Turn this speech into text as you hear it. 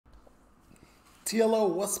TLO,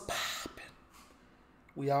 what's poppin'?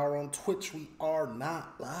 We are on Twitch. We are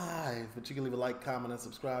not live, but you can leave a like, comment, and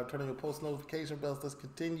subscribe. Turn on your post notification bells. Let's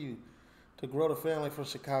continue to grow the family from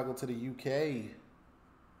Chicago to the UK.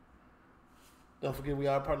 Don't forget, we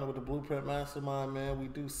are partnered with the Blueprint Mastermind, man. We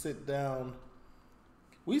do sit down.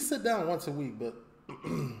 We sit down once a week, but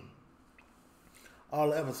all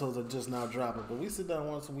the episodes are just now dropping. But we sit down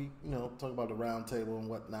once a week, you know, talk about the round table and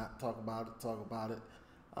whatnot. Talk about it.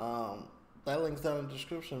 That link's down in the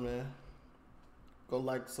description, man. Go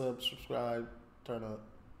like, sub, subscribe, turn up.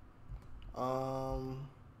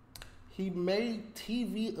 He made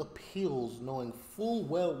TV appeals knowing full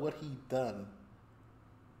well what he'd done.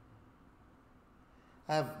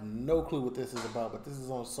 I have no clue what this is about, but this is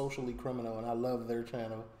on Socially Criminal, and I love their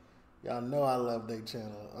channel. Y'all know I love their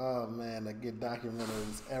channel. Oh, man, I get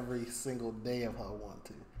documentaries every single day if I want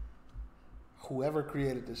to. Whoever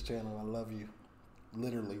created this channel, I love you.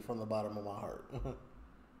 Literally, from the bottom of my heart.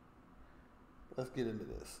 Let's get into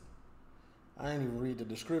this. I ain't even read the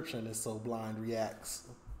description. It's so blind reacts.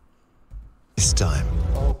 This time.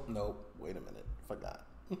 Oh, no. Wait a minute. Forgot.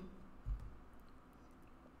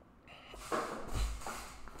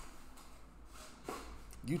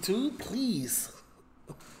 YouTube, please.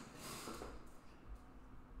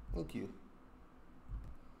 Thank you.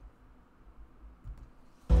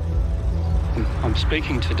 I'm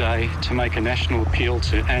speaking today to make a national appeal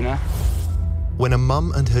to Anna. When a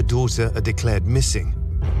mum and her daughter are declared missing,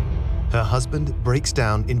 her husband breaks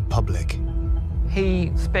down in public.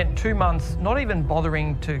 He spent 2 months not even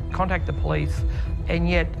bothering to contact the police, and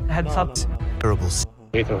yet had such terrible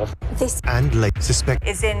This and late suspect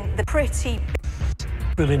is in the pretty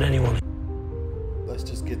Bullying anyone. Let's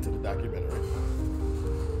just get to the documentary.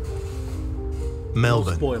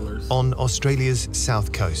 Melbourne, spoilers. on Australia's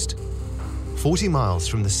south coast. 40 miles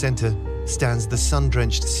from the centre stands the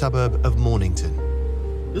sun-drenched suburb of Mornington.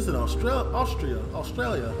 This is in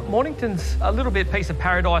Australia. Mornington's a little bit piece of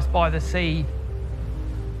paradise by the sea.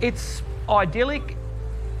 It's idyllic.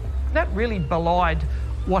 That really belied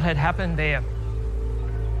what had happened there.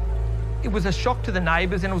 It was a shock to the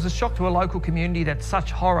neighbours, and it was a shock to a local community that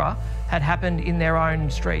such horror had happened in their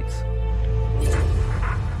own streets.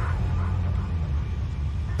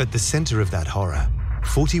 At the centre of that horror,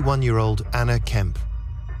 41-year-old Anna Kemp,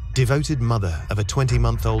 devoted mother of a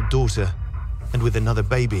 20-month-old daughter and with another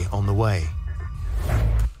baby on the way.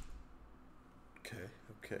 Okay.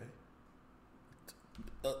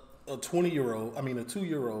 A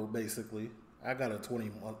 2-year-old, basically. I got a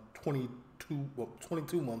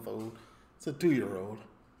 22-month-old. It's a 2-year-old.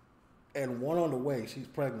 And one on the way. She's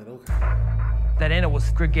pregnant. Okay. That Anna was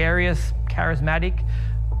gregarious, charismatic.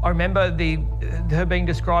 I remember her being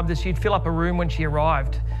described as she'd fill up a room when she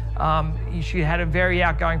arrived. She had a very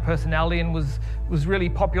outgoing personality and was really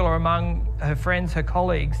popular among her friends, her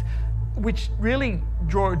colleagues, which really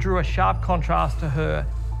drew a sharp contrast to her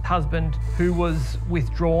husband, who was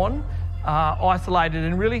withdrawn, isolated,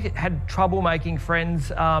 and really had trouble making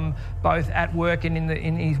friends both at work and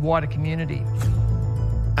in his wider community.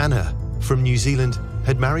 Anna, from New Zealand,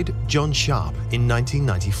 had married John Sharp in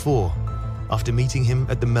 1994 after meeting him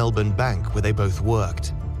at the Melbourne bank where they both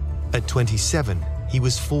worked. At 27, he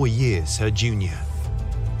was 4 years her junior.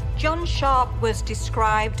 John Sharp was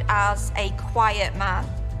described as a quiet man,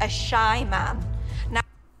 a shy man.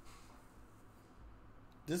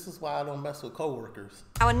 This is why I don't mess with coworkers.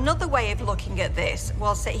 Now, another way of looking at this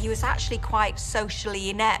was that he was actually quite socially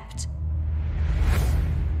inept.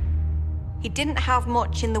 He didn't have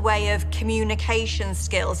much in the way of communication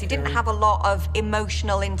skills. He didn't have a lot of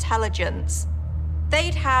emotional intelligence.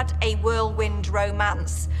 They'd had a whirlwind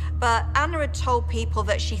romance, but Anna had told people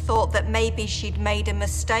that she thought that maybe she'd made a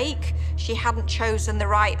mistake. She hadn't chosen the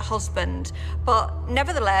right husband. But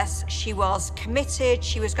nevertheless, she was committed,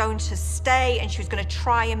 she was going to stay, and she was going to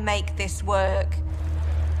try and make this work.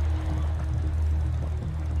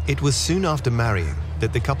 It was soon after marrying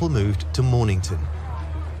that the couple moved to Mornington.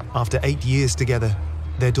 After 8 years together,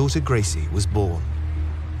 their daughter Gracie was born.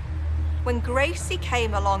 When Gracie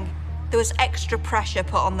came along, there was extra pressure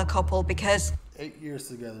put on the couple because 8 years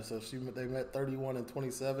together, so they met 31 and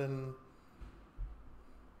 27.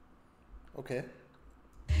 Okay.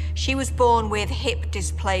 she was born with hip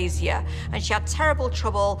dysplasia and she had terrible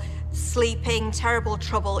trouble sleeping, terrible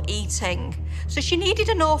trouble eating. So she needed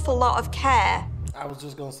an awful lot of care. I was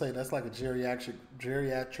just gonna say that's like a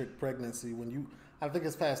geriatric pregnancy. When you, I think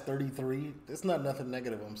it's past 33. It's not nothing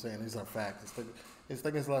negative. I'm saying these are facts. It's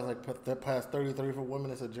like past 33 for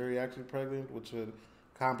women. It's a geriatric pregnant, which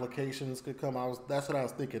complications could come. That's what I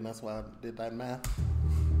was thinking. That's why I did that math.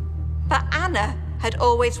 But Anna had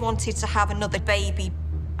always wanted to have another baby.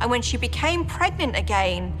 And when she became pregnant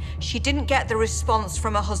again, she didn't get the response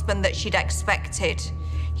from her husband that she'd expected.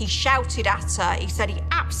 He shouted at her. He said he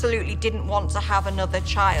absolutely didn't want to have another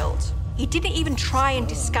child. He didn't even try and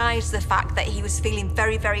disguise the fact that he was feeling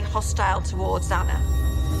very, very hostile towards Anna.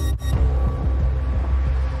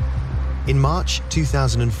 In March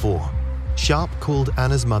 2004, Sharp called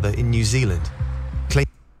Anna's mother in New Zealand, claiming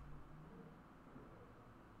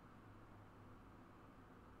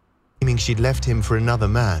she'd left him for another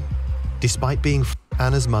man, despite being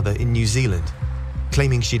Anna's mother in New Zealand,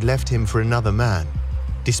 claiming she'd left him for another man,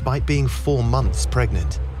 despite being 4 months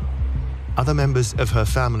pregnant. Other members of her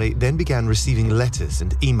family then began receiving letters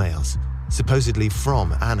and emails, supposedly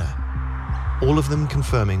from Anna, all of them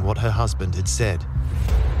confirming what her husband had said.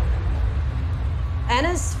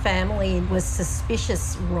 Anna's family was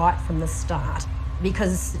suspicious right from the start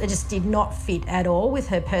because it just did not fit at all with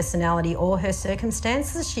her personality or her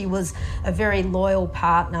circumstances. She was a very loyal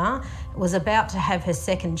partner, was about to have her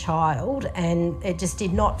second child, and it just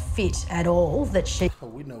did not fit at all that she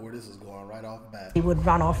we know where this is going right off the bat. He would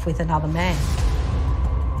run off with another man.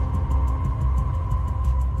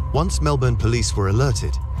 Once Melbourne police were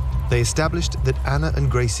alerted, they established that Anna and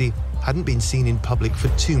Gracie hadn't been seen in public for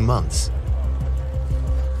 2 months.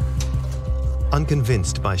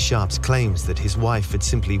 Unconvinced by Sharp's claims that his wife had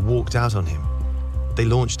simply walked out on him, they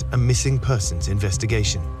launched a missing persons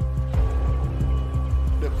investigation.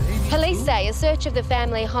 Police say a search of the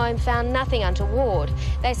family home found nothing untoward.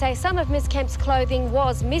 They say some of Ms. Kemp's clothing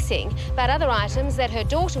was missing, but other items that her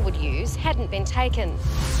daughter would use hadn't been taken.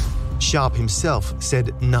 Sharp himself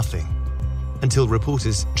said nothing, until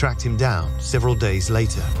reporters tracked him down several days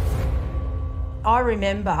later. I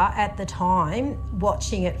remember at the time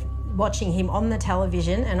watching him on the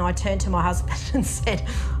television, and I turned to my husband and said,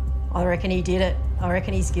 I reckon he did it. I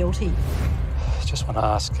reckon he's guilty. I just want to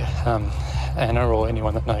ask Anna or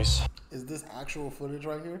anyone that knows. Is this actual footage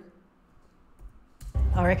right here?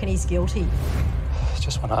 I reckon he's guilty. I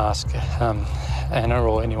just want to ask Anna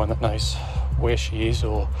or anyone that knows where she is,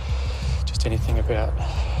 or just anything about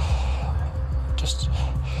just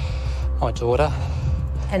my daughter.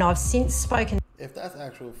 And I've since spoken. If that's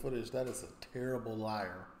actual footage, that is a terrible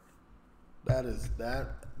liar.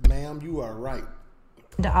 Ma'am, you are right.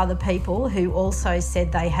 To other people who also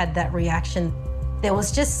said they had that reaction. There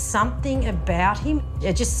was just something about him.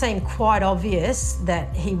 It just seemed quite obvious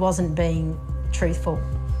that he wasn't being truthful.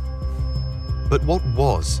 But what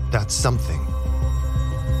was that something?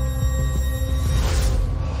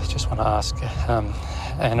 I just want to ask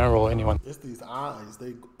Anna or anyone. It's these eyes,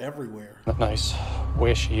 they everywhere. That knows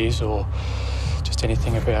where she is, or just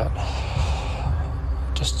anything about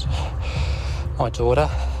just my daughter.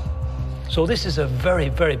 So this is a very,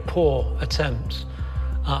 very poor attempt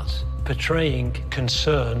at portraying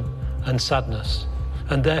concern and sadness,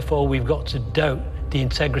 and therefore we've got to doubt the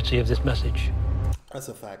integrity of this message. That's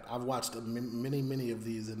a fact. I've watched many of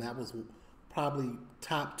these, and that was probably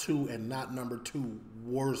top 2 and not number 2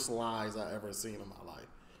 worst lies I ever seen in my life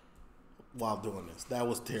while doing this. That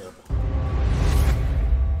was terrible.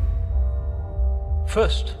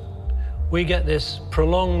 First, we get this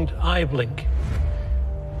prolonged eye blink.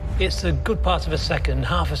 It's a good part of a second,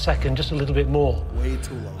 half a second, just a little bit more. Way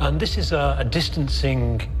too long. And this is a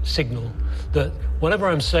distancing signal that whatever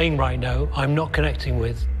I'm saying right now, I'm not connecting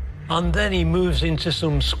with. And then he moves into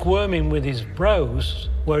some squirming with his brows,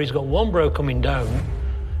 where he's got one brow coming down.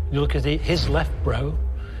 You look at his left brow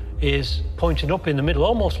is pointing up in the middle,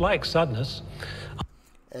 almost like sadness.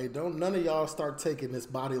 Hey, none of y'all start taking this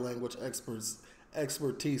body language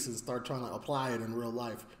expertise and start trying to apply it in real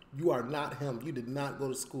life. You are not him. You did not go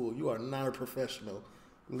to school. You are not a professional.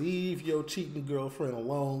 Leave your cheating girlfriend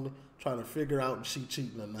alone, trying to figure out if she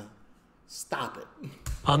cheating or not. Stop it.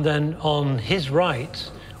 And then on his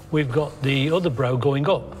right, we've got the other brow going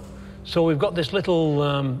up. So we've got this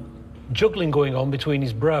little juggling going on between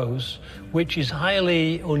his brows, which is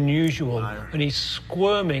highly unusual. And he's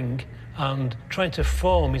squirming and trying to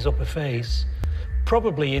form his upper face,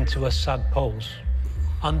 probably into a sad pose.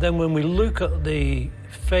 And then when we look at the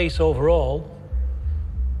face overall,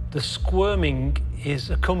 the squirming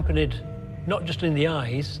is accompanied not just in the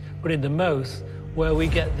eyes, but in the mouth, where we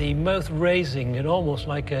get the mouth raising and almost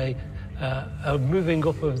like a moving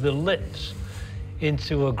up of the lips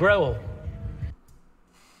into a growl.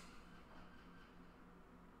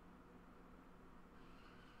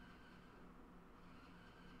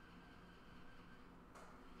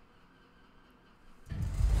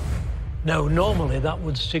 Now, normally that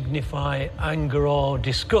would signify anger or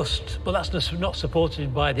disgust, but that's not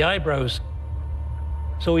supported by the eyebrows.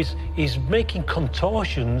 So he's making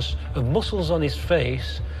contortions of muscles on his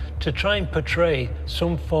face to try and portray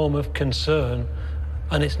some form of concern,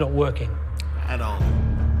 and it's not working. At all.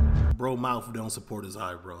 Bro mouth don't support his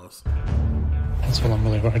eyebrows. That's all I'm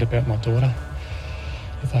really worried about, my daughter.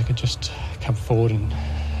 If they could just come forward and,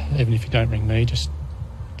 even if you don't ring me, just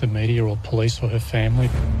the media or police or her family.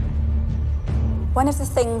 One of the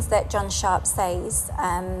things that John Sharp says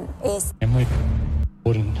is... Family.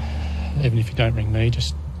 And even if you don't ring me,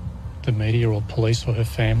 just the media or police or her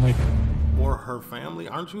family. Or her family?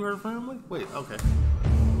 Aren't you her family? Wait, okay.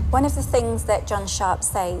 One of the things that John Sharp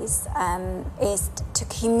says is to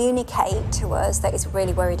communicate to us that he's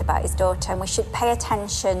really worried about his daughter, and we should pay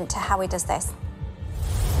attention to how he does this.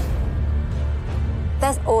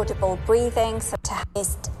 There's audible breathing, so Wait,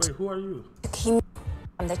 who are you? To communicate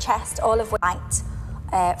from the chest, all of which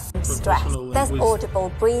from stress. There's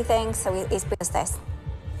audible breathing, so he does this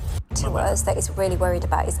to us that he's really worried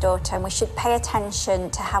about his daughter, and we should pay attention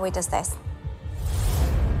to how he does this.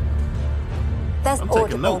 There's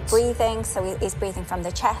audible breathing, so he's breathing from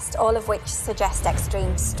the chest, all of which suggest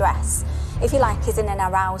extreme stress. If you like, he's in an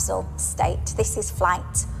arousal state. This is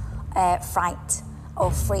flight, fright, or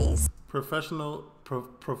freeze.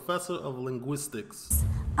 Professor of linguistics.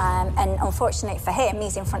 And unfortunately for him,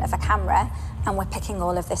 he's in front of a camera, and we're picking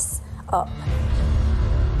all of this up.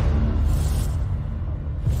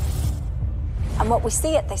 And what we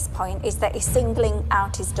see at this point is that he's singling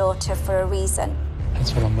out his daughter for a reason.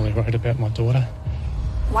 That's what I'm really worried about, my daughter.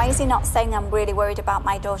 Why is he not saying, I'm really worried about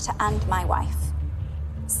my daughter and my wife?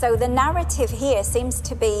 So the narrative here seems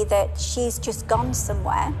to be that she's just gone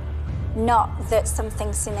somewhere, not that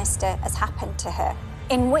something sinister has happened to her.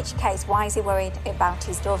 In which case, why is he worried about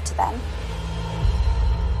his daughter then?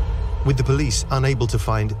 With the police unable to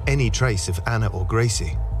find any trace of Anna or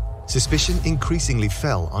Gracie, suspicion increasingly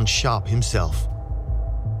fell on Sharp himself.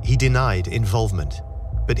 He denied involvement,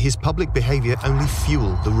 but his public behavior only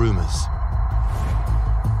fueled the rumors.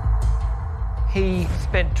 He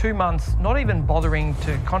spent 2 months not even bothering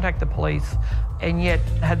to contact the police, and yet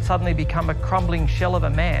had suddenly become a crumbling shell of a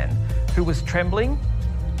man who was trembling.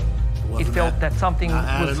 He felt that something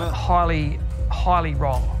was highly, highly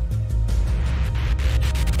wrong.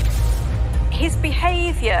 His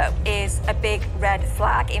behaviour is a big red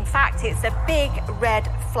flag. In fact, it's a big red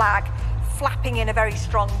flag flapping in a very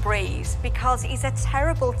strong breeze, because he's a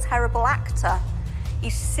terrible, terrible actor. He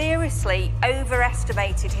seriously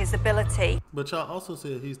overestimated his ability. But y'all also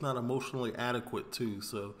said he's not emotionally adequate too,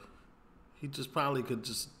 so he just probably could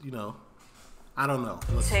just, you know, I don't know.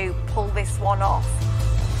 To pull this one off.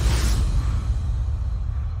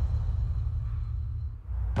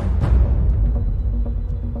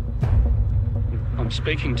 I'm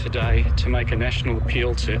speaking today to make a national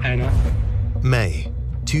appeal to Anna. May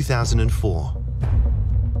 2004.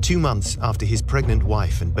 2 months after his pregnant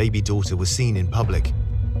wife and baby daughter were seen in public,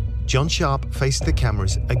 John Sharp faced the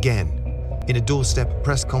cameras again in a doorstep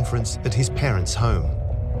press conference at his parents' home.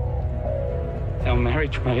 Our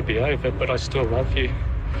marriage may be over, but I still love you,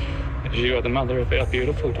 as you are the mother of our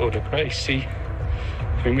beautiful daughter, Gracie,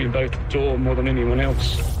 whom we both adore more than anyone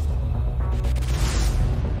else.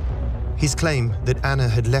 His claim that Anna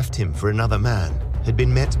had left him for another man had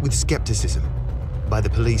been met with skepticism by the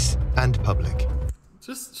police and public.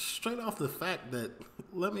 Just straight off the fact that,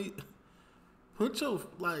 let me put your,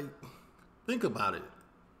 think about it.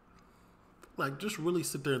 Just really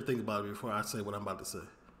sit there and think about it before I say what I'm about to say.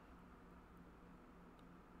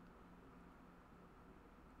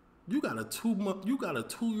 You got a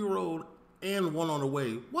 2-year-old and one on the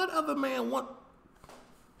way. What other man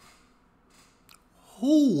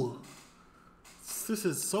who? This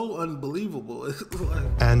is so unbelievable.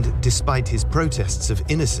 And despite his protests of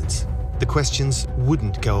innocence, the questions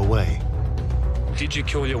wouldn't go away. Did you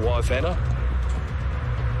kill your wife, Anna?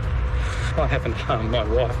 I haven't harmed my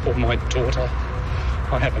wife or my daughter.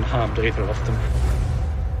 I haven't harmed either of them.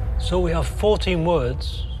 So we have 14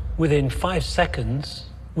 words within 5 seconds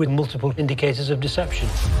with multiple indicators of deception.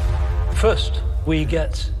 First, we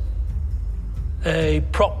get a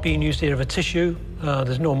prop being used here of a tissue.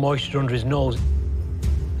 There's no moisture under his nose.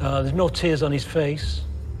 There's no tears on his face.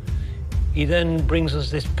 He then brings us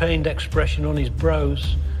this pained expression on his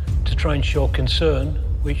brows to try and show concern,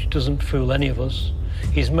 which doesn't fool any of us.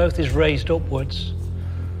 His mouth is raised upwards,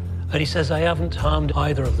 and he says, I haven't harmed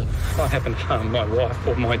either of them. I haven't harmed my wife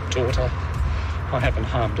or my daughter. I haven't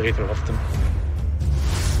harmed either of them.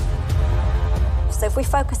 So if we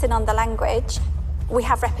focus in on the language, we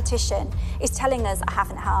have repetition. It's telling us I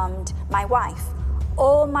haven't harmed my wife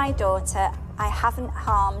or my daughter. I haven't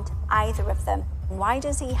harmed either of them. Why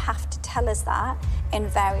does he have to tell us that in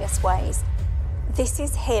various ways? This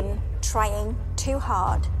is him trying too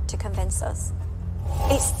hard to convince us.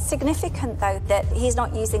 It's significant, though, that he's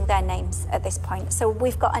not using their names at this point. So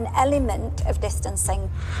we've got an element of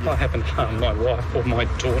distancing. I haven't harmed my wife or my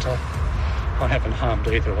daughter. I haven't harmed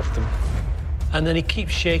either of them. And then he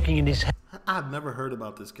keeps shaking in his I've never heard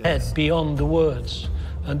about this case. head beyond the words.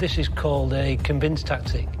 And this is called a convince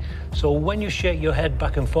tactic. So when you shake your head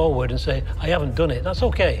back and forward and say, I haven't done it, that's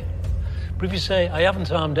okay. But if you say, I haven't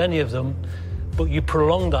harmed any of them, but you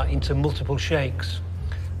prolong that into multiple shakes,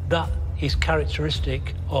 that is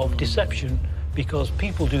characteristic of deception, because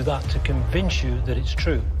people do that to convince you that it's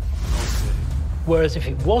true. Whereas if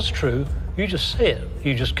it was true, you just say it.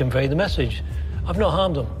 You just convey the message. I've not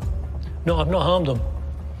harmed them. No, I've not harmed them.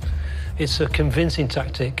 It's a convincing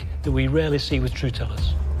tactic that we rarely see with truth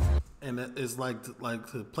tellers. And it's like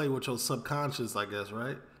to play with your subconscious, I guess,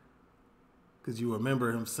 right? Because you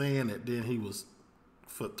remember him saying it, then he was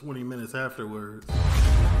for 20 minutes afterwards.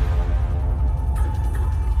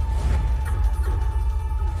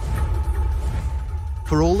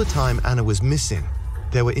 For all the time Anna was missing,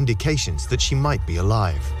 there were indications that she might be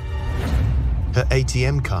alive. Her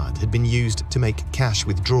ATM card had been used to make cash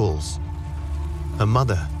withdrawals. Her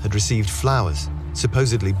mother had received flowers,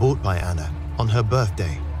 supposedly bought by Anna, on her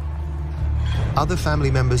birthday. Other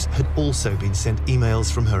family members had also been sent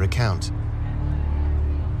emails from her account.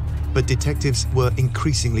 But detectives were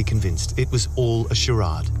increasingly convinced it was all a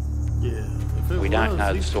charade. Yeah, we don't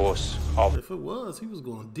know the source of if it was, he was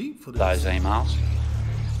going deep for this. Those emails.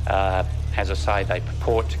 As I say, they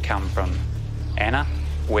purport to come from Anna.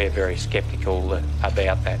 We're very sceptical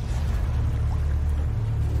about that.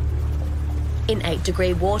 In 8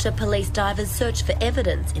 Degree Water, police divers searched for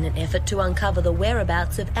evidence in an effort to uncover the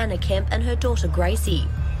whereabouts of Anna Kemp and her daughter Gracie.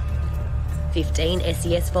 15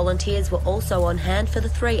 SES volunteers were also on hand for the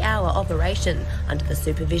 3-hour operation under the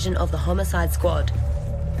supervision of the homicide squad.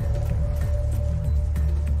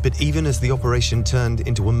 But even as the operation turned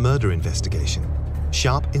into a murder investigation,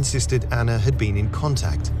 Sharp insisted Anna had been in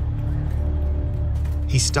contact.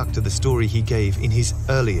 He stuck to the story he gave in his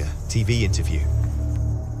earlier TV interview,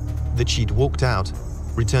 that she'd walked out,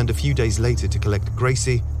 returned a few days later to collect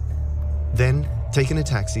Gracie, then taken a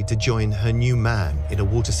taxi to join her new man in a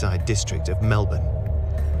waterside district of Melbourne.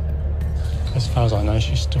 As far as I know,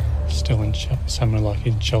 she's still in somewhere like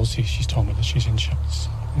in Chelsea. She's told me that she's in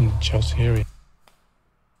the Chelsea area.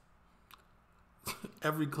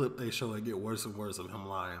 Every clip they show, it get worse and worse of him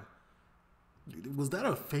lying. Was that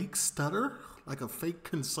a fake stutter? Like a fake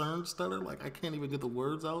concerned stutter? Like I can't even get the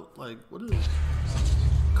words out? Like, what is it?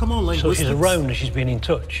 Come on, linguistics. So she's around and she's been in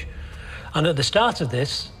touch. And at the start of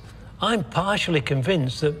this, I'm partially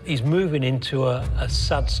convinced that he's moving into a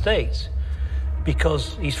sad state,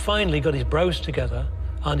 because he's finally got his brows together,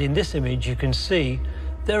 and in this image you can see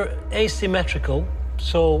they're asymmetrical,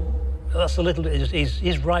 so that's a little bit,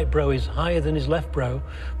 his right brow is higher than his left brow,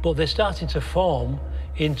 but they're starting to form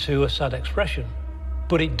into a sad expression.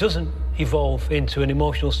 But it doesn't evolve into an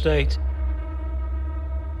emotional state.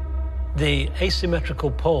 The asymmetrical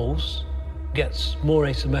pose gets more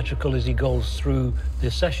asymmetrical as he goes through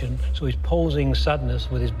the session, so he's posing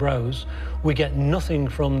sadness with his brows. We get nothing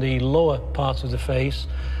from the lower part of the face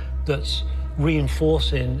that's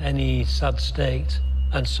reinforcing any sad state,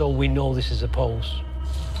 and so we know this is a pose.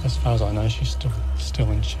 As far as I know, she's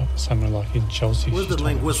still in somewhere like in Chelsea. Where's the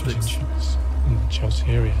linguistics? In the Chelsea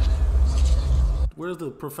area. Where's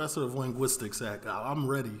the professor of linguistics at? I'm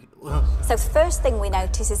ready. So first thing we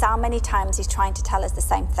notice is how many times he's trying to tell us the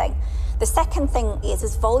same thing. The second thing is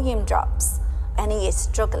his volume drops and he is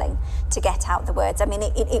struggling to get out the words. I mean,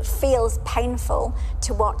 it feels painful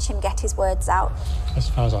to watch him get his words out. As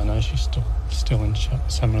far as I know, she's still in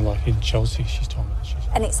somewhere like in Chelsea. She's told me that she's...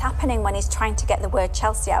 And it's happening when he's trying to get the word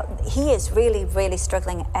Chelsea out. He is really, really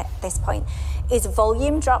struggling at this point. His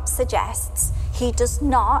volume drop suggests he does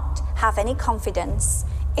not have any confidence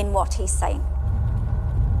in what he's saying.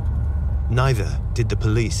 Neither did the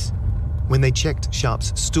police. When they checked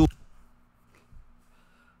Sharp's stool...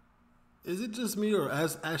 Is it just me, or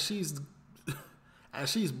as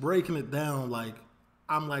she's breaking it down, like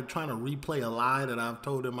I'm like trying to replay a lie that I've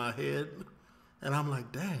told in my head, and I'm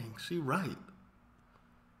like, dang, she right.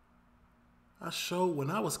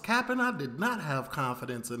 When I was capping, I did not have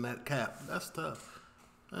confidence in that cap. That's tough.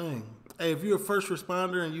 Dang. Hey, if you're a first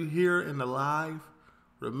responder and you hear in the live,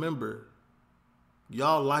 remember,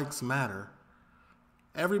 y'all likes matter.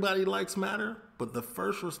 Everybody likes matter, but the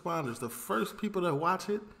first responders, the first people that watch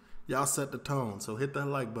it, y'all set the tone. So hit that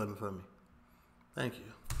like button for me. Thank you.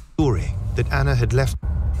 Story that Anna had left.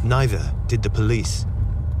 Neither did the police.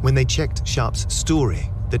 When they checked Sharp's story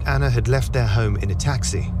that Anna had left their home in a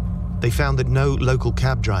taxi, they found that no local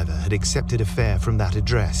cab driver had accepted a fare from that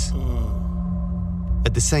address.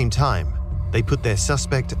 At the same time, they put their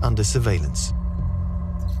suspect under surveillance.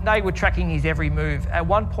 They were tracking his every move. At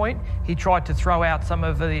one point, he tried to throw out some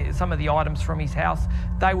of the items from his house.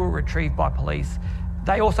 They were retrieved by police.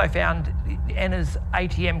 They also found Anna's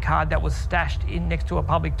ATM card that was stashed in next to a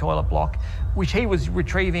public toilet block, which he was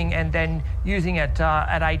retrieving and then using at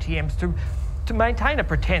ATMs to maintain a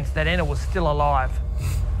pretense that Anna was still alive.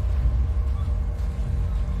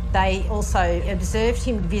 They also observed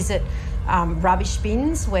him visit rubbish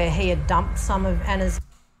bins where he had dumped some of Anna's.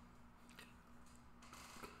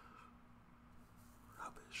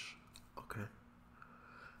 Rubbish.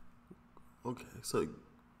 Okay, so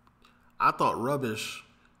I thought rubbish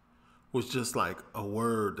was just like a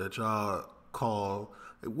word that y'all call,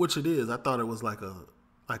 which it is. I thought it was like a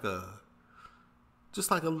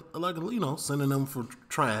synonym for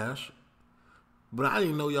trash. But I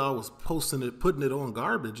didn't know y'all was posting it, putting it on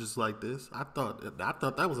garbages like this. I thought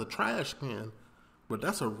that was a trash can, but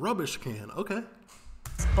that's a rubbish can. Okay.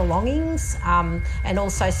 Belongings, and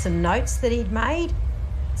also some notes that he'd made.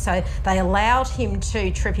 So they allowed him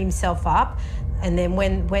to trip himself up, and then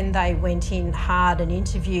when they went in hard and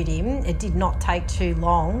interviewed him, it did not take too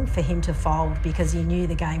long for him to fold because he knew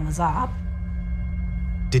the game was up.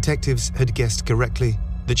 Detectives had guessed correctly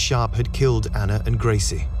that Sharp had killed Anna and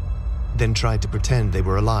Gracie, then tried to pretend they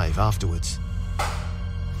were alive afterwards.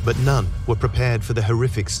 But none were prepared for the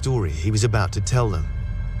horrific story he was about to tell them.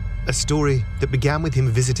 A story that began with him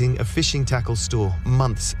visiting a fishing tackle store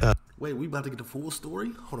months earlier. Wait, we about to get the full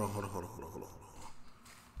story? Hold on.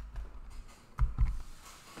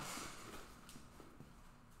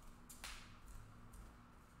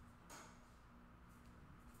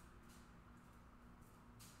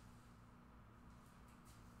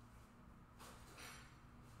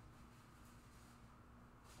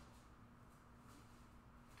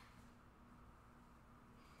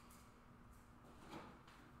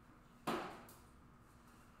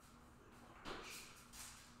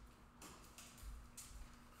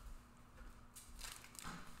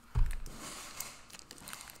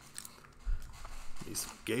 Need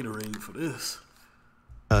some Gatorade for this.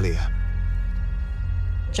 Earlier.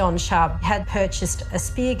 John Sharp had purchased a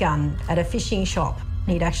spear gun at a fishing shop.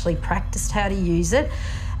 He'd actually practiced how to use it,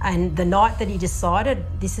 and the night that he decided,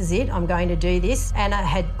 this is it, I'm going to do this, Anna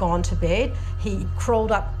had gone to bed. He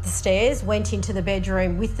crawled up the stairs, went into the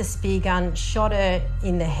bedroom with the spear gun, shot her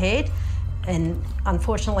in the head, and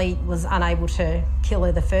unfortunately was unable to kill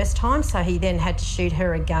her the first time, so he then had to shoot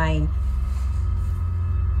her again.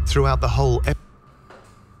 Throughout the whole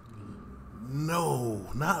No,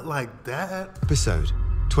 not like that. episode,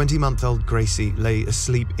 20-month-old Gracie lay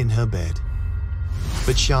asleep in her bed.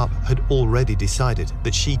 But Sharp had already decided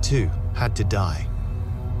that she too had to die.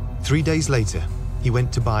 3 days later, he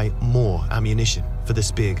went to buy more ammunition for the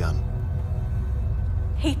spear gun.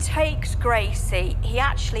 He takes Gracie, he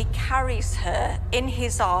actually carries her in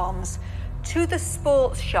his arms to the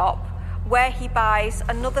sports shop where he buys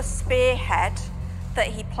another spearhead that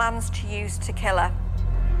he plans to use to kill her.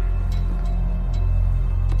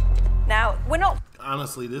 Now, we're not...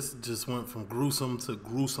 Honestly, this just went from gruesome to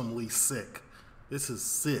gruesomely sick. This is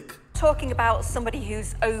sick. Talking about somebody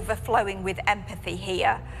who's overflowing with empathy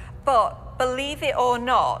here, but believe it or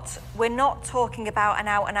not, we're not talking about an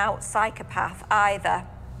out-and-out psychopath either.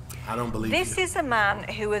 I don't believe This is a man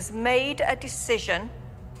who has made a decision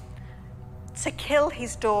to kill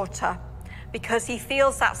his daughter because he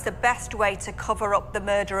feels that's the best way to cover up the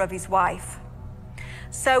murder of his wife.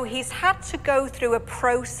 So he's had to go through a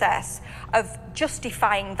process of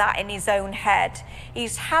justifying that in his own head.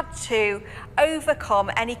 He's had to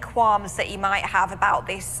overcome any qualms that he might have about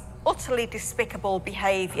this utterly despicable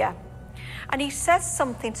behaviour. And he says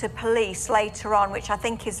something to police later on, which I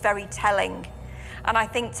think is very telling, and I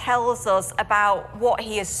think tells us about what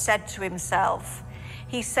he has said to himself.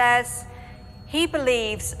 He says he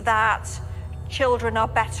believes that children are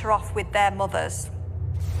better off with their mothers.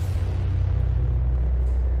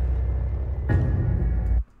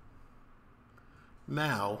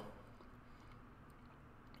 Now,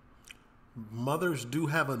 mothers do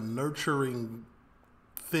have a nurturing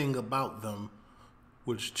thing about them,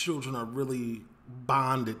 which children are really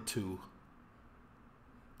bonded to.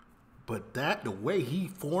 But the way he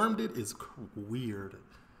formed it is weird.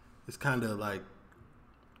 It's kind of like,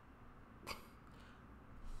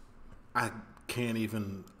 I can't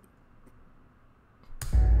even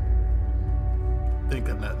think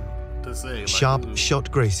of nothing to say. Sharp shot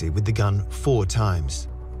Gracie with the gun 4 times.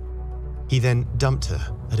 He then dumped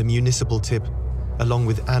her at a municipal tip along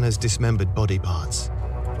with Anna's dismembered body parts.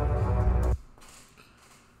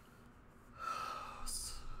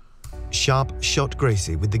 Sharp shot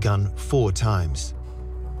Gracie with the gun 4 times.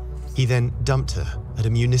 He then dumped her at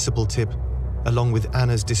a municipal tip along with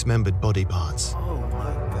Anna's dismembered body parts. Oh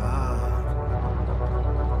my God.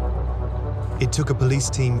 It took a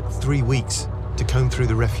police team 3 weeks to comb through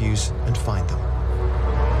the refuse and find them.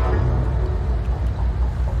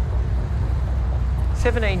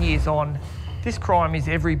 17 years on, this crime is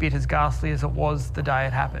every bit as ghastly as it was the day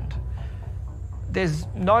it happened. There's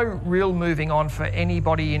no real moving on for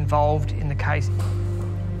anybody involved in the case.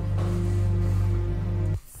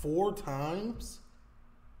 4 times?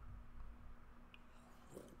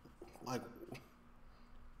 Like...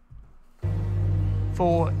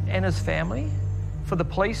 For Anna's family, for the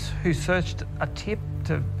police who searched a tip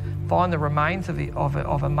to find the remains of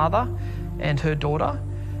a mother and her daughter,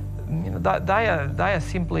 you know, they are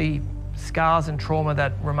simply scars and trauma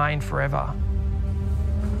that remain forever.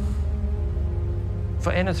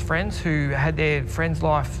 For Anna's friends who had their friend's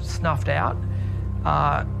life snuffed out,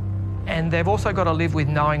 and they've also got to live with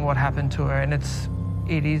knowing what happened to her, and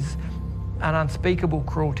it is an unspeakable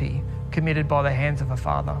cruelty committed by the hands of a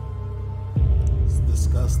father. It's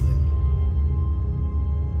disgusting.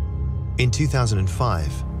 In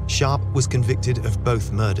 2005, Sharp was convicted of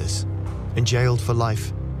both murders and jailed for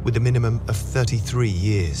life with a minimum of 33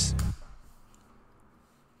 years.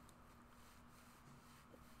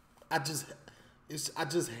 I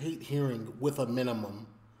just hate hearing with a minimum.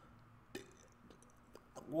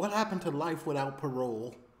 What happened to life without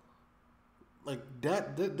parole? Like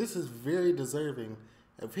that, this is very deserving.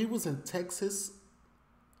 If he was in Texas,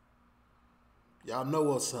 y'all know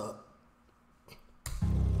what's up.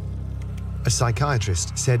 A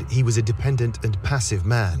psychiatrist said he was a dependent and passive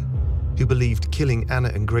man who believed killing Anna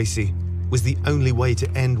and Gracie was the only way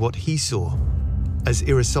to end what he saw as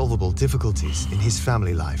irresolvable difficulties in his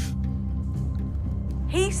family life.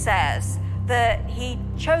 He says that he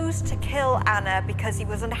chose to kill Anna because he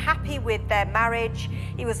was unhappy with their marriage,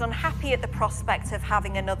 he was unhappy at the prospect of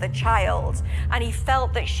having another child, and he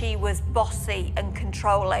felt that she was bossy and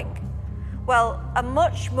controlling. Well, a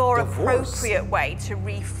much more appropriate way to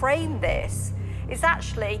reframe this is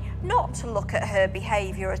actually not to look at her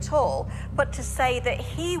behaviour at all, but to say that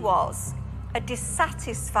he was a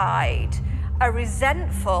dissatisfied, a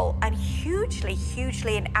resentful and hugely,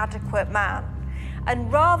 hugely inadequate man.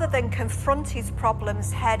 And rather than confront his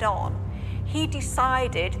problems head on, he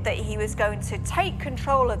decided that he was going to take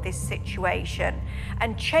control of this situation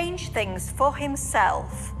and change things for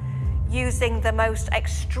himself using the most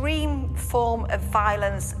extreme form of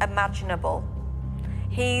violence imaginable.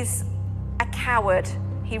 He's a coward.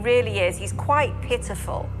 He really is. He's quite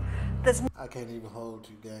pitiful. I can't even hold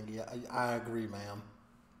you, Gangy. I agree, ma'am.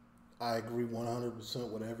 I agree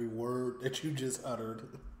 100% with every word that you just uttered.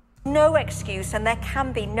 No excuse, and there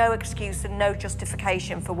can be no excuse and no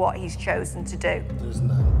justification for what he's chosen to do. There's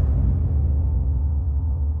none.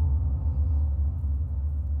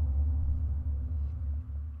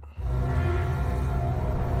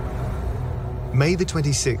 May the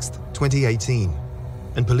 26th, 2018,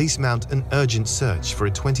 and police mount an urgent search for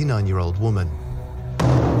a 29-year-old woman.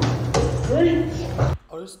 Oh,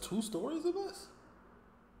 there's 2 stories of this?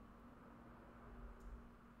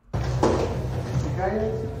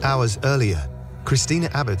 Hours earlier, Christina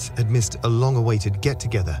Abbott had missed a long-awaited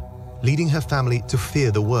get-together, leading her family to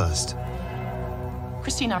fear the worst.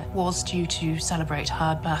 Christina was due to celebrate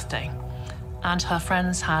her birthday, and her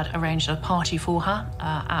friends had arranged a party for her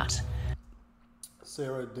at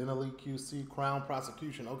Sarah Denley QC Crown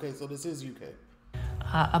Prosecution. Okay, so this is UK.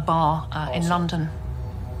 A bar in London.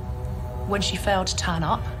 When she failed to turn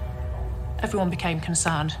up, everyone became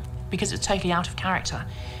concerned because it's totally out of character.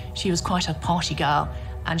 She was quite a party girl,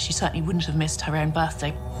 and she certainly wouldn't have missed her own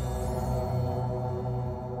birthday.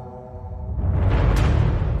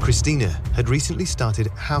 Christina had recently started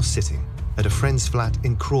house-sitting at a friend's flat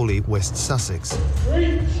in Crawley, West Sussex.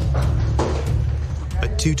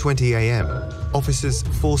 At 2:20 a.m, officers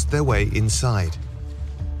forced their way inside.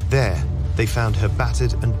 There, they found her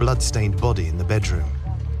battered and blood-stained body in the bedroom.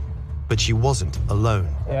 But she wasn't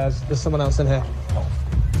alone. Yeah, there's someone else in here.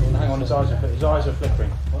 Hang on, his eyes are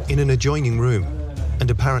flickering. In an adjoining room, and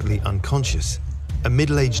apparently unconscious, a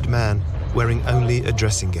middle-aged man wearing only a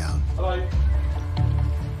dressing gown. Hello?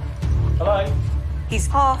 Hello? He's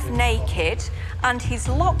half naked and he's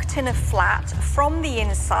locked in a flat from the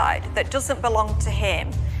inside that doesn't belong to him,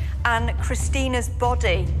 and Christina's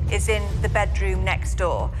body is in the bedroom next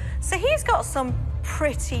door. So he's got some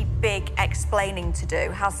pretty big explaining to do,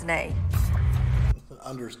 hasn't he?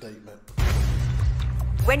 Understatement.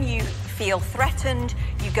 When you feel threatened,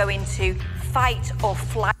 you go into fight or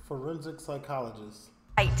flight. Forensic psychologist.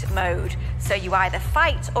 fight mode. So you either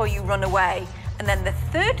fight or you run away. And then the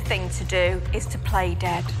third thing to do is to play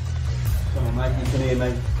dead. Come on, mate, you can hear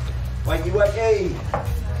me. Wakey, wakey!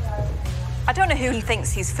 I don't know who he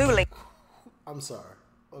thinks he's fooling. I'm sorry.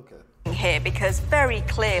 Okay. Here, because very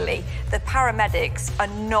clearly the paramedics are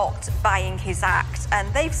not buying his act,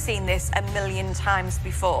 and they've seen this a million times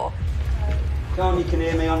before. Come on, you can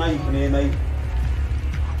hear me. I know you can hear me.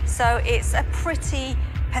 So it's a pretty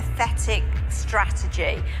pathetic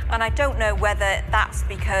strategy, and I don't know whether that's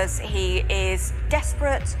because he is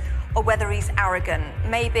desperate or whether he's arrogant.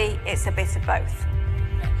 Maybe it's a bit of both.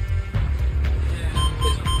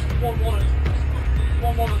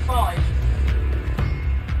 115.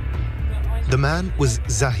 The man was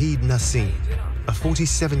Zahid Nassim, a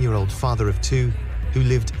 47-year-old father of two who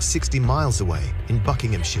lived 60 miles away in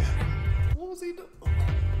Buckinghamshire. What was he doing?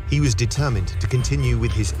 He was determined to continue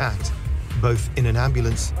with his act, both in an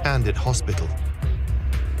ambulance and at hospital.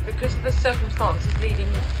 Because of the circumstances leading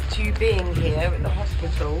to you being here at the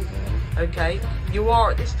hospital, okay, you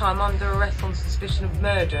are at this time under arrest on suspicion of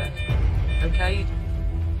murder, okay?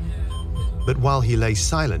 But while he lay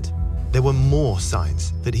silent, there were more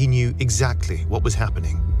signs that he knew exactly what was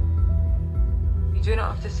happening. You do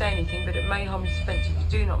not have to say anything, but it may harm your defence if you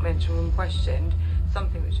do not mention when questioned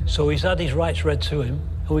something which... So he's had his rights read to him,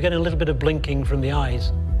 and we're getting a little bit of blinking from the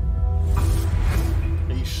eyes.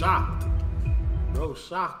 He's shocked. Bro's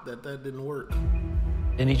shocked that didn't work.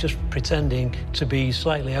 And he's just pretending to be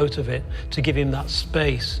slightly out of it to give him that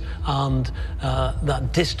space and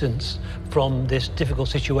that distance from this difficult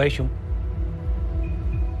situation.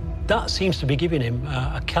 That seems to be giving him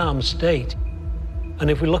a calm state. And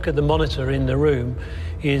if we look at the monitor in the room,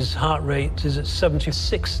 his heart rate is at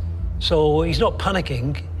 76. So he's not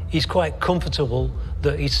panicking. He's quite comfortable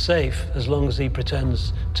that he's safe as long as he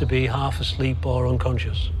pretends to be half asleep or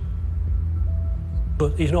unconscious.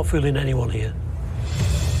 But he's not fooling anyone here.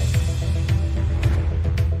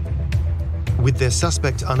 With their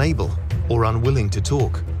suspect unable or unwilling to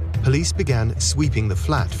talk, police began sweeping the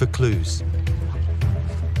flat for clues.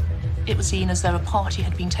 It was seen as though a party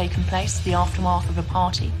had been taken place, the aftermath of a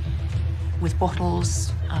party, with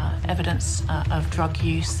bottles, evidence of drug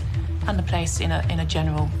use, and the place in a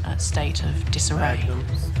general state of disarray.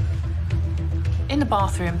 In the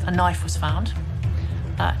bathroom, a knife was found,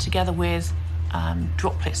 together with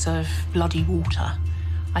droplets of bloody water.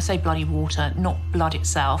 I say bloody water, not blood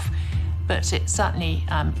itself, but it certainly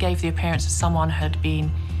gave the appearance that someone had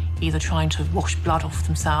been either trying to wash blood off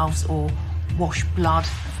themselves or wash blood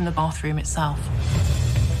from the bathroom itself.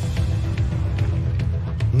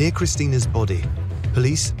 Near Christina's body,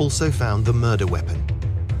 police also found the murder weapon,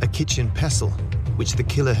 a kitchen pestle, which the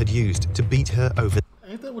killer had used to beat her over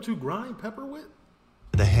Ain't that what you grind pepper with?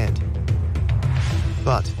 the head.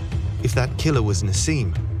 But if that killer was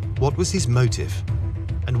Nassim, what was his motive?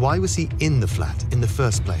 And why was he in the flat in the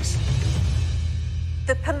first place?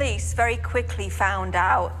 The police very quickly found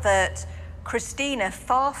out that Christina,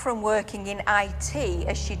 far from working in IT,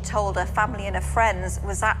 as she'd told her family and her friends,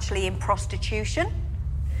 was actually in prostitution.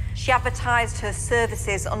 She advertised her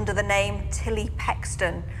services under the name Tilly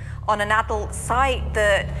Pexton on an adult site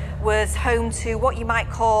that was home to what you might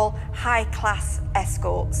call high-class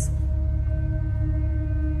escorts.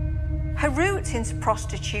 Her route into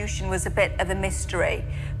prostitution was a bit of a mystery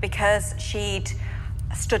because she'd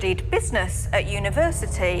studied business at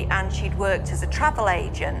university and she'd worked as a travel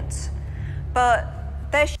agent. But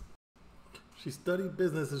there she studied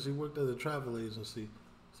business and she worked at a travel agency.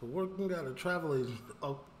 So working at a travel agency,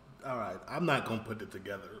 oh, all right, I'm not gonna put it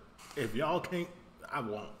together. If y'all can't, I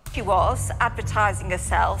won't. She was advertising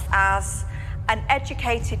herself as an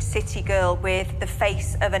educated city girl with the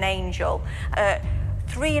face of an angel.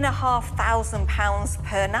 £3,500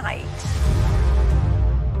 per night.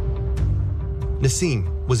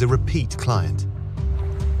 Nassim was a repeat client.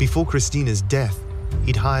 Before Christina's death,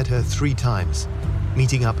 he'd hired her 3 times,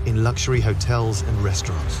 meeting up in luxury hotels and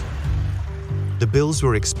restaurants. The bills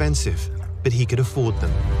were expensive, but he could afford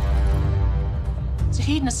them.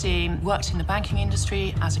 Zahid Nassim worked in the banking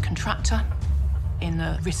industry as a contractor in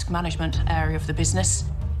the risk management area of the business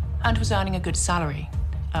and was earning a good salary.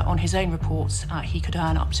 On his own reports, he could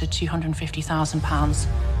earn up to £250,000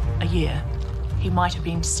 a year. He might have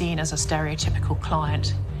been seen as a stereotypical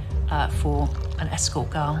client for an escort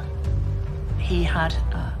girl. He had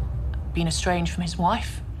been estranged from his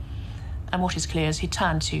wife, and what is clear is he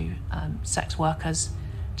turned to sex workers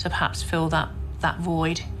to perhaps fill that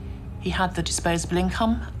void. He had the disposable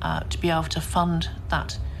income to be able to fund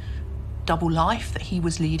that double life that he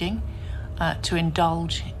was leading, to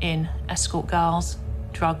indulge in escort girls,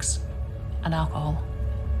 drugs, and alcohol.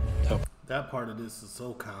 That part of this is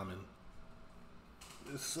so common.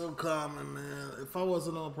 It's so common, man. If I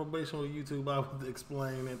wasn't on probation with YouTube, I would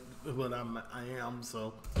explain it, but I am,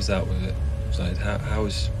 so. I was out with it. I was like, how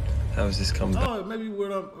is this coming back? Oh, maybe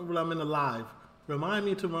when I'm in the live. Remind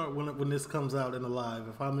me tomorrow when this comes out in the live.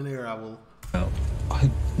 If I'm in here, I will. I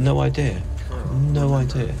no idea. No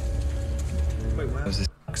idea. Wait, what? Was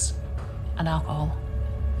this And alcohol.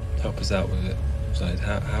 help us out with it? I was like,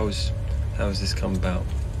 how is this come about?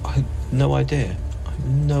 I no idea. I have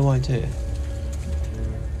no idea.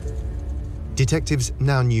 Detectives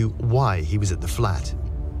now knew why he was at the flat.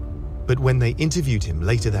 But when they interviewed him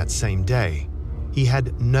later that same day, he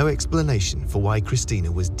had no explanation for why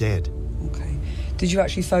Christina was dead. Okay. Did you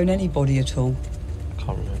actually phone anybody at all? I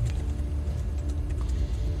can't remember.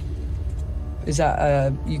 Is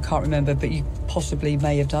that, you can't remember, but you possibly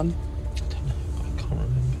may have done? I don't know. I can't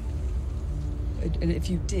remember. And if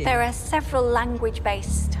you did... There are several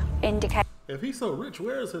language-based indicators. If he's so rich,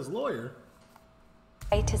 where is his lawyer?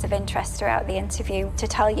 Of interest throughout the interview to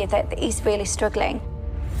tell you that he's really struggling.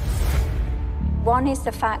 One is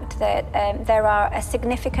the fact that there are a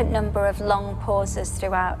significant number of long pauses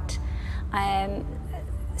throughout.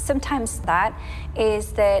 Sometimes that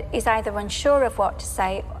is that he's either unsure of what to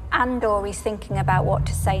say and/or he's thinking about what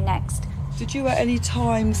to say next. Did you at any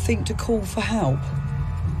time think to call for help?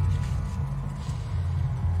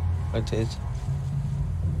 I did.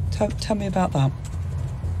 Tell me about that.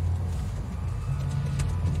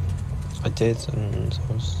 I did, and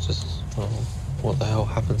I was just, well, what the hell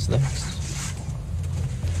happens next?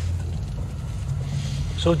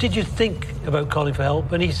 So did you think about calling for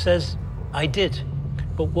help? And he says, I did.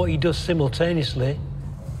 But what he does simultaneously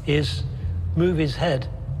is move his head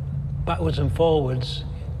backwards and forwards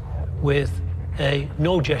with a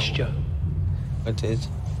no gesture. I did.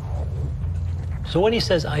 So when he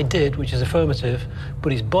says I did, which is affirmative,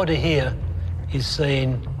 but his body here is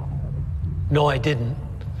saying, no, I didn't,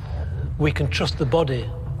 we can trust the body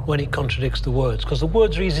when it contradicts the words, because the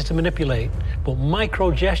words are easy to manipulate, but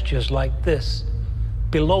micro gestures like this,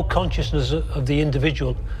 below consciousness of the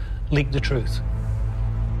individual, leak the truth.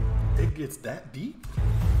 It gets that deep?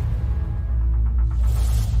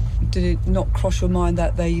 Did it not cross your mind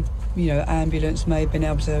that they, ambulance may have been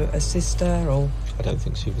able to assist her, or...? I don't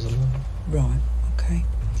think she was alive. Right, okay.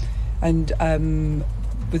 And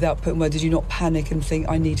without putting words, did you not panic and think,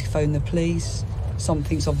 I need to phone the police?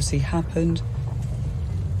 Something's obviously happened.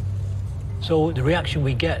 So the reaction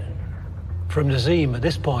we get from Nazim at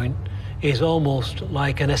this point is almost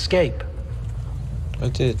like an escape. I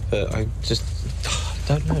did, but I just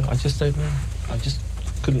don't know. I just don't know. I just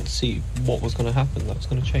couldn't see what was going to happen that was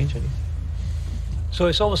going to change anything. So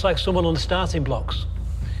it's almost like someone on the starting blocks.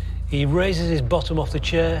 He raises his bottom off the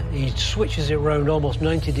chair, he switches it around almost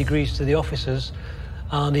 90 degrees to the officers,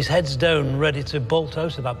 and his head's down, ready to bolt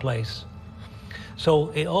out of that place. So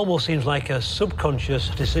it almost seems like a subconscious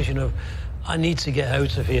decision of, I need to get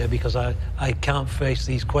out of here because I can't face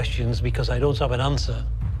these questions because I don't have an answer.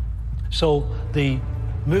 So the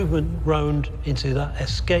movement round into that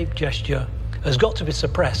escape gesture has got to be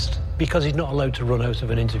suppressed because he's not allowed to run out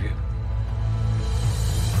of an interview.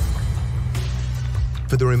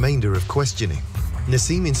 For the remainder of questioning,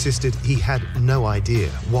 Nazim insisted he had no idea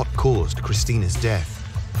what caused Christina's death,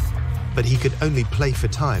 but he could only play for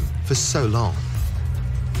time for so long.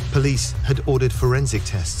 Police had ordered forensic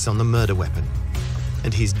tests on the murder weapon,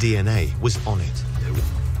 and his DNA was on it.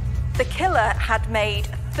 The killer had made...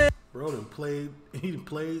 Bro, he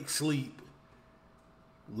played sleep.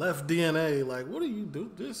 Left DNA, like, what do you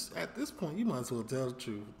do? At this point, you might as well tell the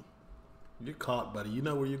truth. You're caught, buddy. You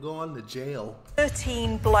know where you're going? To jail.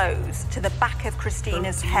 13 blows to the back of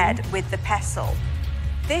Christina's head with the pestle.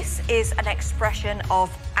 This is an expression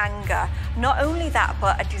of anger. Not only that,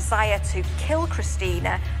 but a desire to kill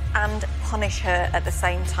Christina and punish her at the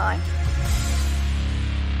same time.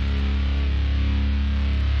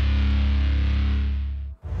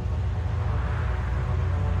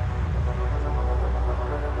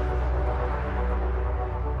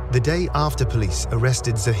 The day after police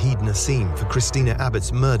arrested Zahid Nassim for Christina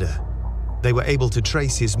Abbott's murder, they were able to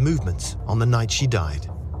trace his movements on the night she died.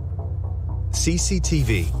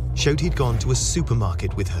 CCTV showed he'd gone to a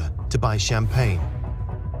supermarket with her to buy champagne.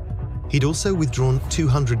 He'd also withdrawn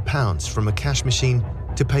 £200 from a cash machine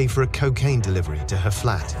to pay for a cocaine delivery to her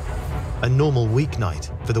flat, a normal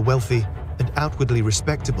weeknight for the wealthy and outwardly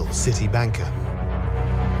respectable city banker.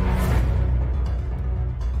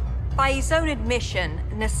 By his own admission,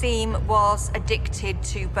 Nassim was addicted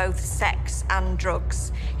to both sex and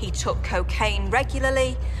drugs. He took cocaine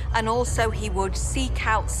regularly, and also he would seek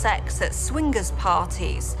out sex at swingers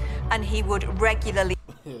parties, and he would regularly...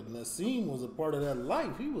 Nassim was a part of that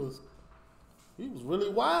life. He was really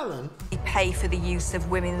wilding. Pay for the use of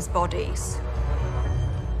women's bodies.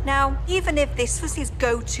 Now, even if this was his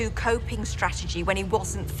go-to coping strategy when he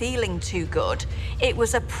wasn't feeling too good, it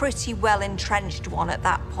was a pretty well-entrenched one at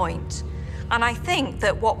that point. And I think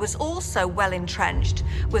that what was also well-entrenched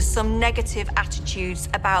was some negative attitudes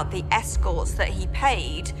about the escorts that he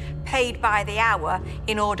paid by the hour,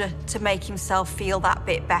 in order to make himself feel that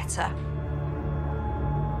bit better.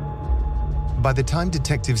 By the time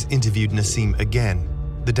detectives interviewed Nassim again,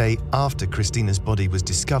 the day after Christina's body was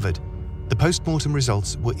discovered, the post-mortem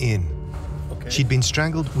results were in. Okay. She'd been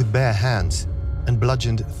strangled with bare hands and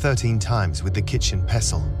bludgeoned 13 times with the kitchen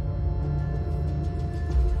pestle.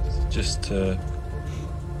 Just to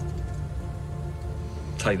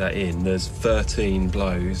take that in, there's 13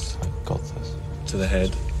 blows to the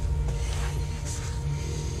head.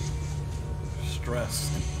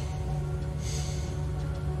 Stressed.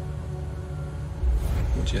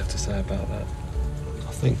 What do you have to say about that?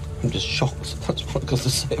 I think I'm just shocked. That's what I've got to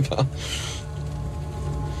say about it.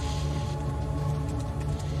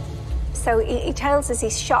 So he tells us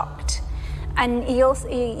he's shocked, and he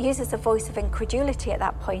uses a voice of incredulity at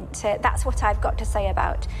that point. That's what I've got to say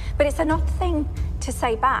about. But it's an odd thing to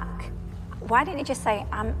say back. Why didn't he just say,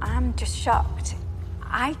 I'm just shocked?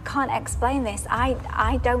 I can't explain this.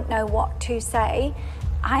 I don't know what to say.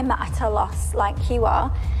 I'm at a loss like you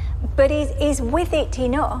are. But he's with it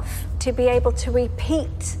enough to be able to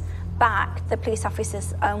repeat back the police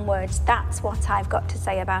officer's own words. That's what I've got to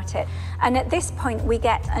say about it. And at this point, we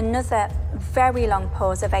get another very long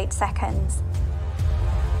pause of 8 seconds.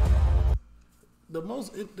 The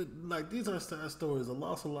most, these are sad stories. The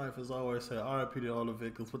loss of life is always said, RIP to all the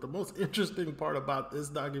victims. But the most interesting part about this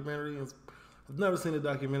documentary is, I've never seen a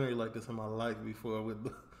documentary like this in my life before, with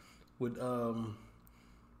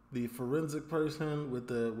the forensic person, with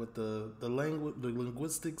the language, the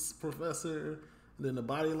linguistics professor, and then the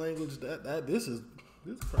body language. This is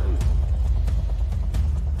crazy.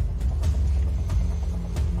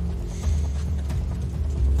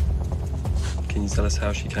 Can you tell us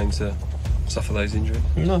how she came to suffer those injuries?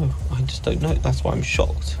 No, I just don't know. That's why I'm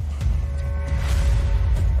shocked.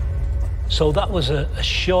 So that was a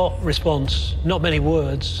short response, not many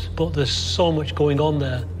words, but there's so much going on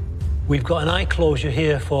there. We've got an eye closure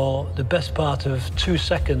here for the best part of 2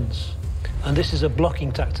 seconds, and this is a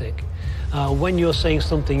blocking tactic. When you're saying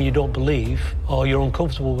something you don't believe or you're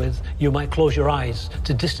uncomfortable with, you might close your eyes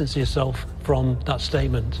to distance yourself from that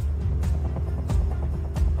statement.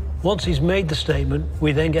 Once he's made the statement,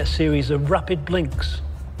 we then get a series of rapid blinks,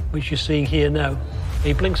 which you're seeing here now.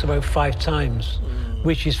 He blinks about 5 times,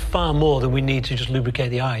 which is far more than we need to just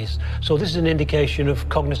lubricate the eyes. So this is an indication of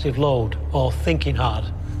cognitive load or thinking hard.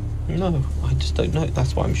 No, I just don't know.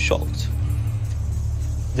 That's why I'm shocked.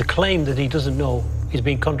 The claim that he doesn't know is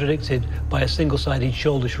being contradicted by a single-sided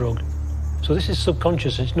shoulder shrug. So this is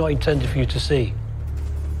subconscious, it's not intended for you to see.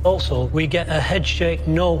 Also, we get a head shake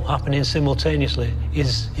no happening simultaneously.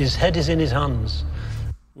 His head is in his hands.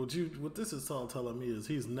 What this is all telling me is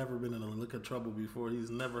he's never been in a lick of trouble before. He's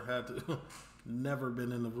never had to, never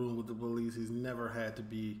been in the room with the police. He's never had to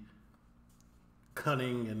be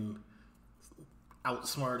cunning and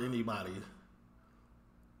outsmart anybody.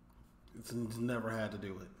 He's never had to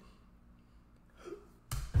do it.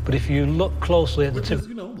 But if you look closely at the tip,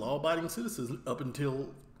 law-abiding citizens up until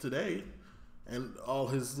today, and all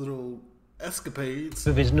his little escapades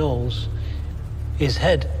of his nose, his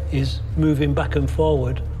head is moving back and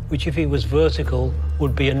forward, which if it was vertical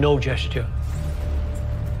would be a no gesture.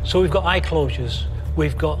 So we've got eye closures,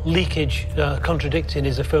 we've got leakage contradicting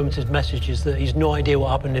his affirmative messages that he's no idea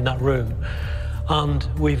what happened in that room, and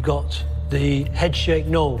we've got the head shake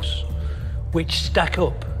nose, which stack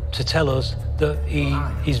up to tell us that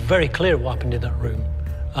he's very clear what happened in that room,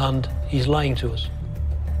 and he's lying to us.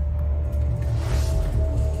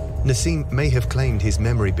 Nassim may have claimed his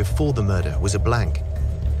memory before the murder was a blank,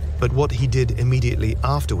 but what he did immediately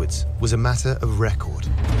afterwards was a matter of record.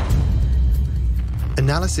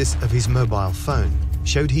 Analysis of his mobile phone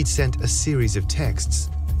showed he'd sent a series of texts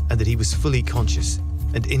and that he was fully conscious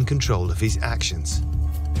and in control of his actions.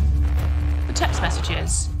 The text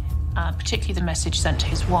messages, particularly the message sent to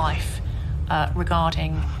his wife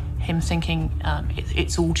regarding him thinking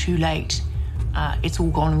it's all too late, it's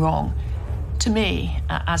all gone wrong, to me,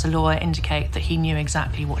 as a lawyer, indicate that he knew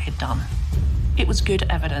exactly what he'd done. It was good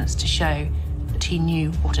evidence to show that he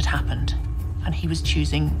knew what had happened, and he was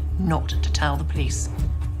choosing not to tell the police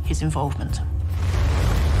his involvement.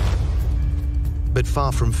 But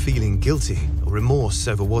far from feeling guilty or remorse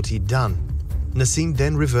over what he'd done, Nassim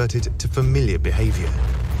then reverted to familiar behavior.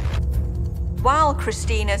 While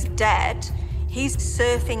Christina's dead, he's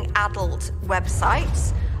surfing adult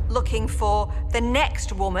websites looking for the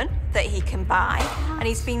next woman that he can buy, and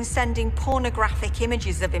he's been sending pornographic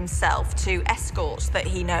images of himself to escorts that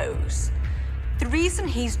he knows. The reason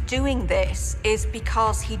he's doing this is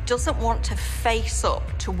because he doesn't want to face up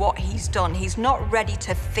to what he's done. He's not ready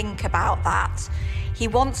to think about that. He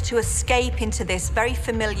wants to escape into this very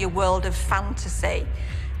familiar world of fantasy.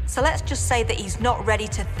 So let's just say that he's not ready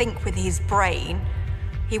to think with his brain.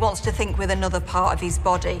 He wants to think with another part of his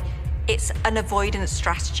body. It's an avoidance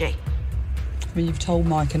strategy. I mean, you've told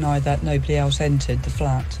Mike and I that nobody else entered the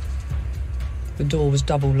flat. The door was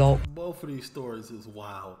double locked. Both of these stories is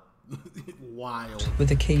wild. Wild. With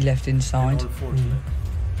the key left inside. Unfortunate.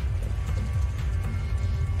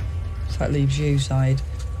 So that leaves you, Said.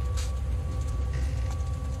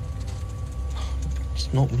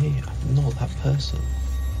 It's not me. I'm not that person.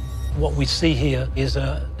 What we see here is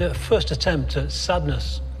the first attempt at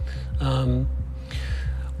sadness.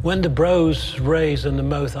 When the brows raise and the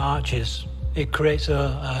mouth arches, it creates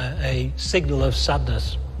a signal of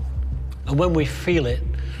sadness. And when we feel it,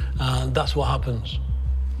 that's what happens.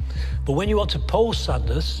 But when you want to pose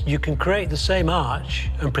sadness, you can create the same arch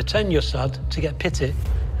and pretend you're sad to get pity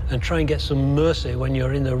and try and get some mercy when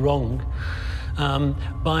you're in the wrong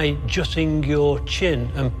by jutting your chin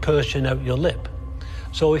and pursing out your lip.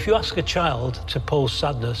 So if you ask a child to pose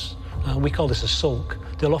sadness, we call this a sulk,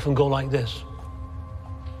 they'll often go like this.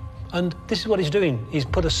 And this is what he's doing. He's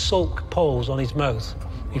put a sulk pose on his mouth.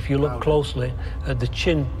 If you look closely at the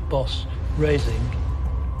chin boss raising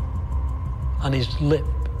and his lip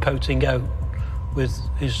pouting out with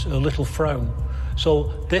his little frown.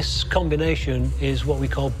 So this combination is what we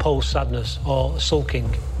call pose sadness or sulking.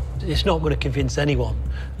 It's not going to convince anyone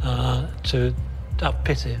to have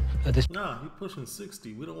pity at this. Nah, you're pushing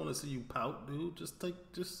 60. We don't want to see you pout, dude.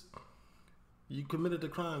 You committed the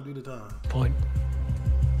crime, do the time. Point.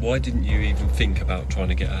 Why didn't you even think about trying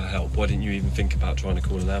to get her help? Why didn't you even think about trying to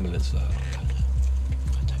call an ambulance for her?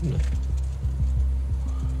 I don't know.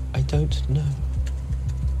 I don't know.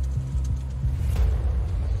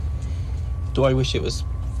 Do I wish it was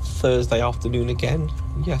Thursday afternoon again?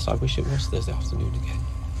 Yes, I wish it was Thursday afternoon again.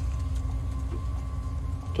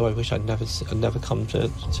 Do I wish I'd never come to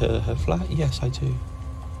her flat? Yes, I do.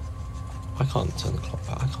 I can't turn the clock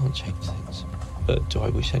back. I can't change things. But do I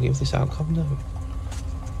wish any of this outcome? No.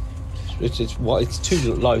 It's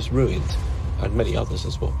 2 lives ruined, and many others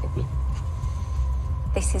as well, probably.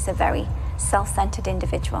 This is a very self-centred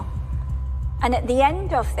individual. And at the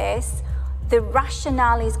end of this, the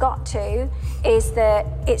rationale he's got to is that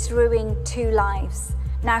it's ruined 2 lives.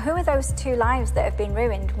 Now, who are those 2 lives that have been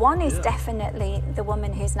ruined? One is definitely the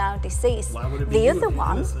woman who's now deceased. The other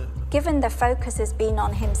one, given the focus has been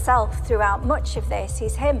on himself throughout much of this,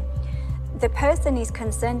 is him. The person he's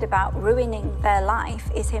concerned about ruining their life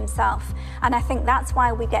is himself. And I think that's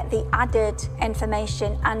why we get the added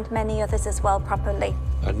information and many others as well, probably.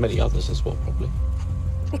 And many others as well, probably.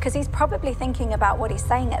 Because he's probably thinking about what he's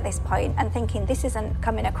saying at this point and thinking this isn't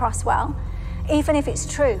coming across well. Even if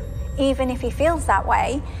it's true, even if he feels that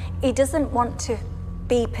way, he doesn't want to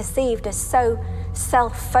be perceived as so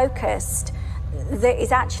self-focused that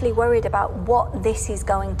he's actually worried about what this is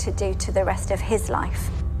going to do to the rest of his life.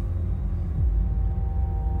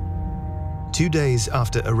 2 days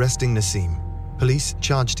after arresting Nassim, police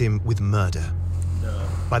charged him with murder.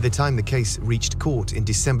 By the time the case reached court in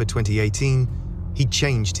December 2018, he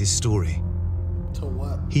changed his story. To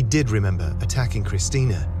what? He did remember attacking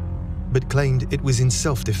Christina, but claimed it was in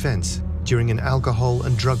self-defense during an alcohol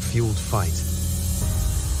and drug-fueled fight.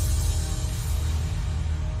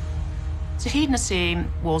 Zahid Nassim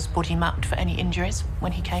was body mapped for any injuries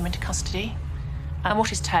when he came into custody, and what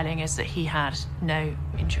he's telling is that he had no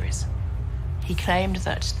injuries. He claimed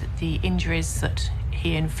that the injuries that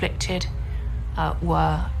he inflicted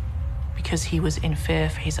were because he was in fear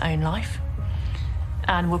for his own life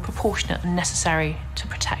and were proportionate and necessary to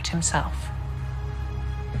protect himself.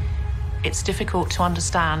 It's difficult to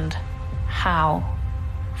understand how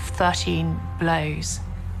 13 blows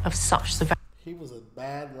of such severity. He was a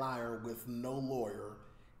bad liar with no lawyer,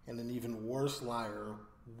 and an even worse liar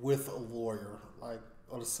with a lawyer,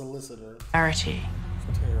 or a solicitor. Severity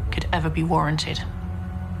could ever be warranted.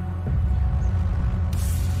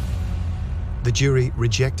 The jury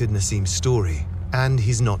rejected Nassim's story and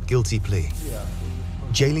his not guilty plea,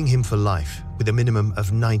 jailing him for life with a minimum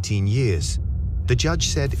of 19 years. The judge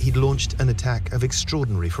said he'd launched an attack of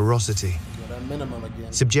extraordinary ferocity,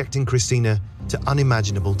 subjecting Christina to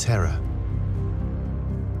unimaginable terror.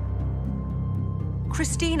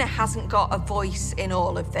 Christina hasn't got a voice in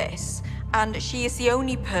all of this, and she is the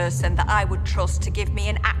only person that I would trust to give me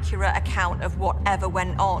an accurate account of whatever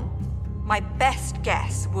went on. My best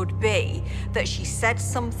guess would be that she said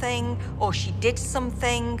something, or she did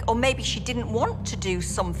something, or maybe she didn't want to do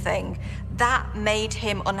something that made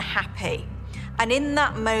him unhappy. And in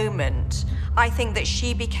that moment, I think that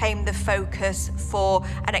she became the focus for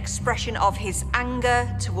an expression of his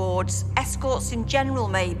anger towards escorts in general,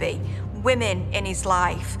 maybe, women in his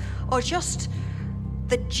life, or just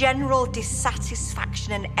the general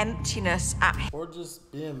dissatisfaction and emptiness at him. Or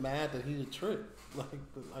just being mad that he tricked. Like,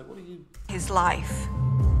 what are you? His life.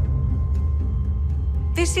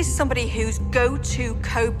 This is somebody whose go-to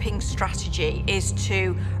coping strategy is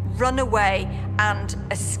to run away and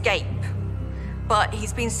escape. But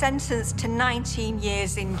he's been sentenced to 19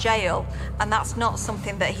 years in jail, and that's not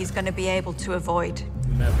something that he's going to be able to avoid.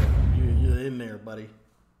 Never. You're in there, buddy.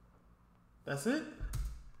 That's it.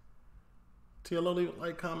 TLO, leave a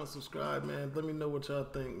like, comment, subscribe, man. Let me know what y'all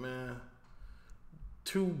think, man.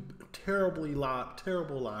 Two terrible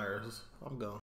liars. I'm gone.